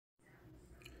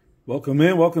Welcome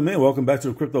in, welcome in. Welcome back to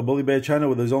the Crypto Bully Bear channel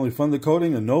where there's only fun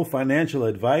decoding and no financial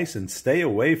advice, and stay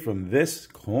away from this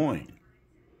coin.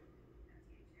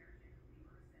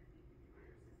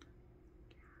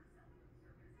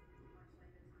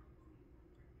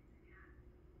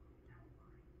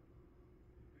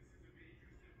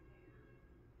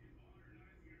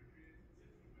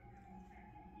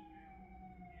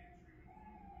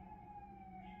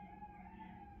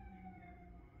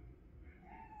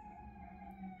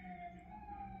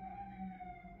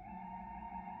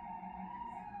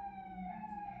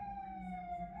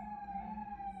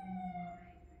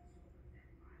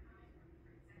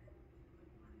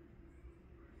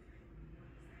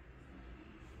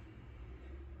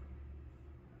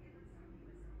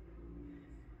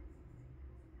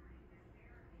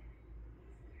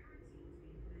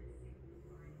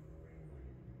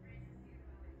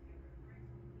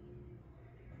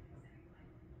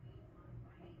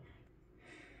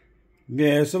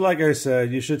 Yeah, so like I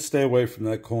said, you should stay away from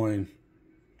that coin.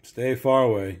 Stay far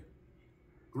away.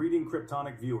 Greeting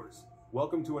Cryptonic viewers.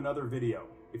 Welcome to another video.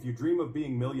 If you dream of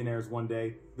being millionaires one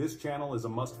day, this channel is a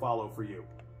must-follow for you.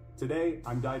 Today,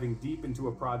 I'm diving deep into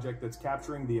a project that's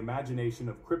capturing the imagination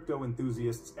of crypto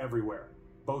enthusiasts everywhere,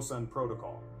 Boson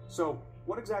Protocol. So,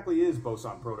 what exactly is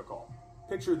Boson Protocol?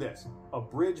 Picture this, a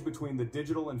bridge between the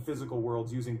digital and physical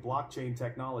worlds using blockchain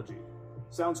technology.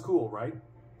 Sounds cool, right?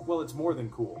 Well, it's more than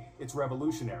cool. It's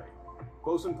revolutionary.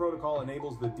 Boson Protocol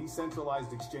enables the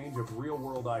decentralized exchange of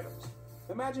real-world items.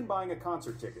 Imagine buying a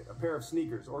concert ticket, a pair of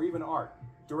sneakers, or even art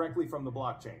directly from the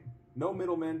blockchain. No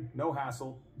middlemen, no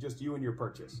hassle, just you and your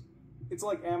purchase. It's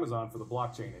like Amazon for the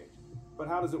blockchain age. But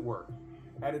how does it work?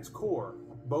 At its core,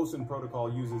 Boson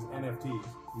Protocol uses NFTs,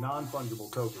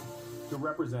 non-fungible tokens, to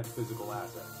represent physical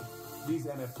assets. These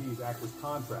NFTs act as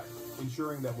contracts,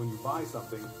 ensuring that when you buy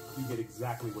something, you get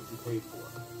exactly what you paid for.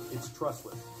 It's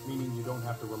trustless, meaning you don't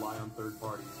have to rely on third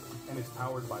parties, and it's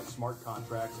powered by smart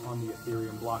contracts on the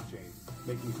Ethereum blockchain,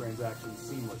 making transactions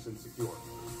seamless and secure.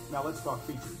 Now let's talk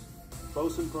features.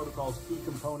 Boson Protocol's key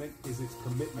component is its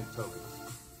commitment tokens.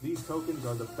 These tokens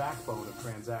are the backbone of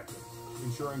transactions,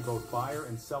 ensuring both buyer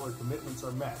and seller commitments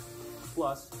are met.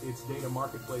 Plus, its data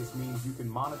marketplace means you can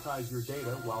monetize your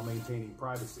data while maintaining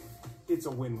privacy. It's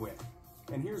a win-win.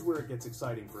 And here's where it gets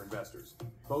exciting for investors.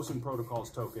 Boson Protocol's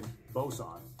token,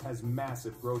 Boson, has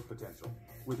massive growth potential.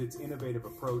 With its innovative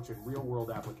approach and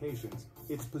real-world applications,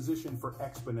 it's positioned for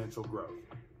exponential growth.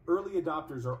 Early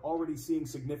adopters are already seeing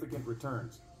significant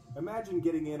returns. Imagine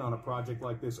getting in on a project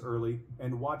like this early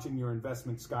and watching your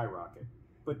investment skyrocket.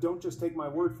 But don't just take my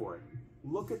word for it.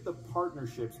 Look at the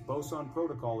partnerships Boson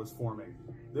Protocol is forming.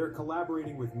 They're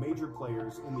collaborating with major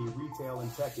players in the retail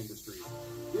and tech industries.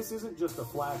 This isn't just a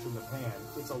flash in the pan,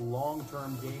 it's a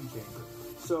long-term game changer.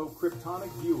 So,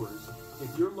 Cryptonic viewers,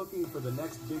 if you're looking for the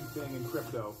next big thing in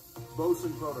crypto,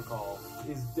 Boson Protocol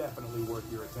is definitely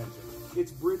worth your attention.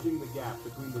 It's bridging the gap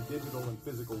between the digital and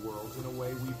physical worlds in a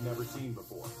way we've never seen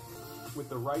before. With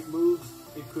the right moves,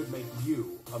 it could make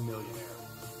you a millionaire.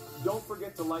 Don't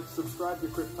forget to like, subscribe to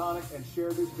Cryptonic, and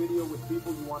share this video with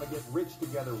people you want to get rich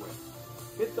together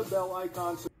with. Hit the bell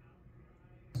icon.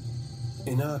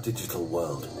 In our digital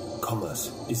world,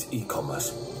 commerce is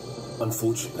e-commerce.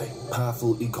 Unfortunately,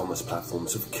 powerful e-commerce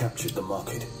platforms have captured the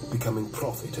market, becoming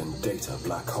profit and data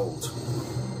black holes.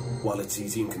 While it's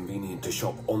easy and convenient to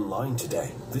shop online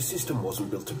today, this system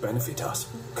wasn't built to benefit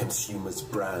us, consumers,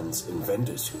 brands, and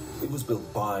vendors. It was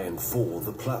built by and for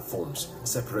the platforms,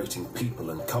 separating people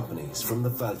and companies from the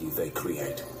value they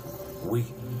create. We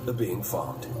are being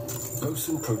farmed.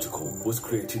 Boson Protocol was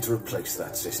created to replace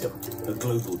that system, a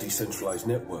global decentralized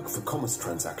network for commerce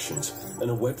transactions,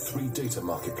 and a Web3 data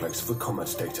marketplace for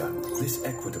commerce data. This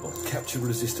equitable,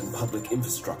 capture-resistant public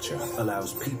infrastructure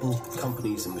allows people,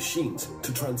 companies, and machines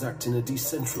to transact in a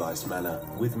decentralized manner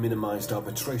with minimized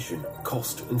arbitration,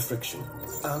 cost, and friction.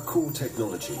 Our core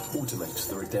technology automates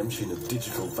the redemption of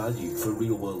digital value for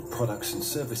real-world products and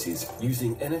services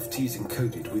using NFTs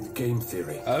encoded with game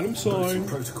theory. Boson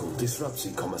Protocol disrupts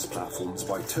e-commerce platforms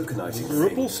by tokenizing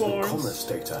things and commerce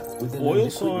data within a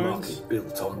liquid market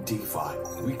built on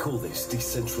DeFi. We call this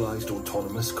decentralized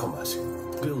autonomous commerce.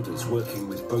 Builders working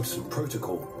with Boson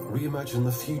Protocol reimagine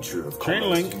the future of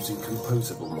commerce using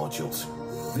composable modules.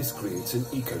 This creates an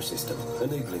ecosystem,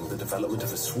 enabling the development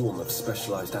of a swarm of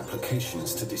specialized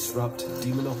applications to disrupt,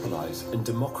 demonopolize, and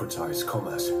democratize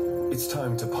commerce. It's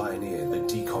time to pioneer the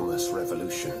de-commerce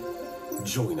revolution.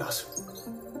 Join us.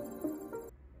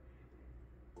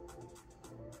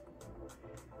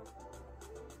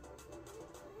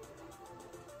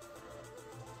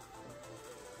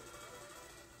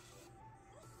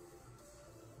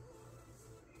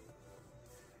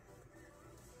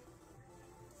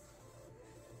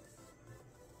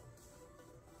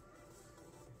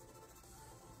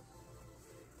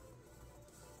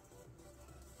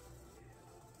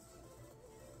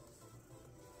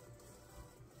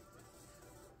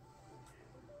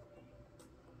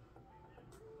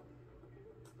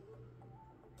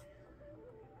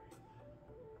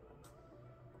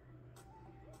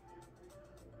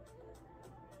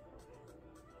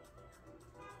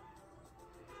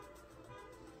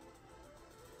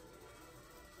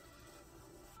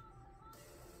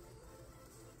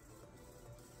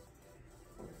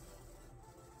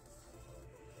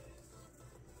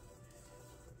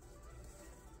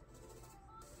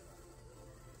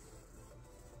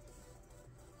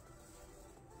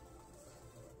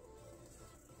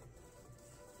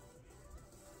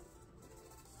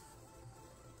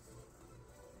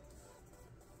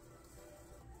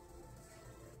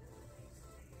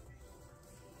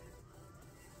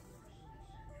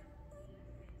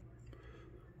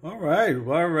 All right,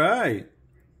 all right.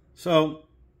 So,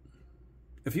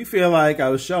 if you feel like I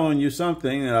was showing you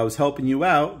something and I was helping you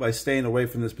out by staying away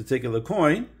from this particular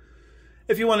coin,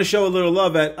 if you want to show a little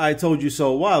love at I Told You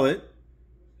So Wallet,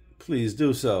 please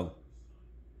do so.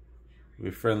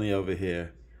 We're friendly over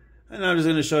here. And I'm just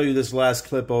going to show you this last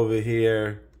clip over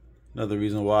here. Another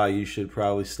reason why you should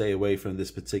probably stay away from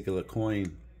this particular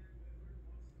coin.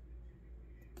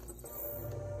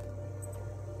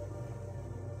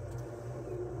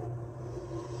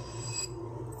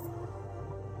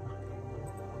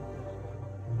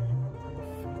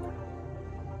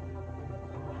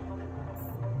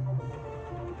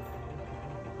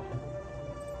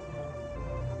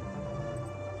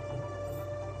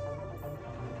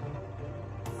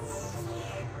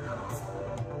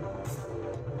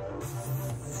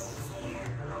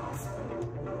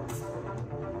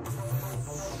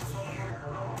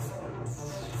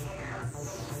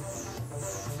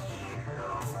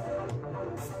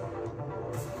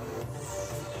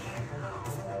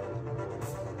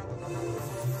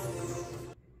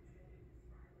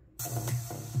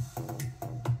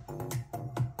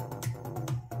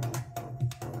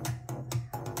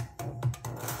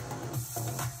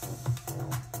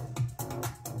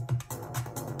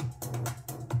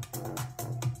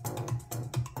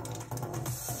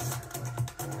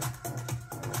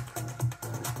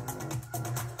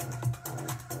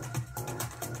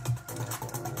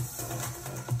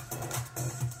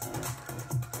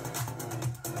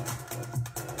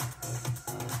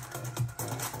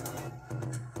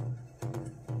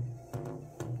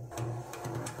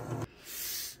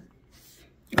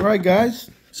 All right,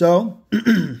 guys. So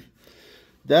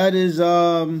that is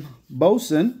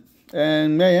Bosun,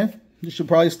 and man, you should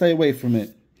probably stay away from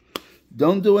it.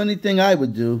 Don't do anything I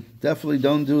would do. Definitely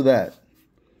don't do that.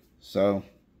 So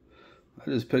I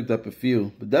just picked up a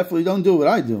few, but definitely don't do what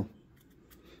I do.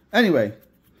 Anyway,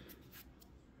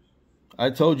 I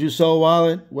Told You So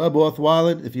Wallet, WebAuth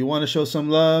Wallet. If you want to show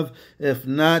some love. If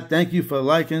not, thank you for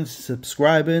liking,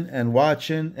 subscribing, and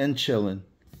watching and chilling.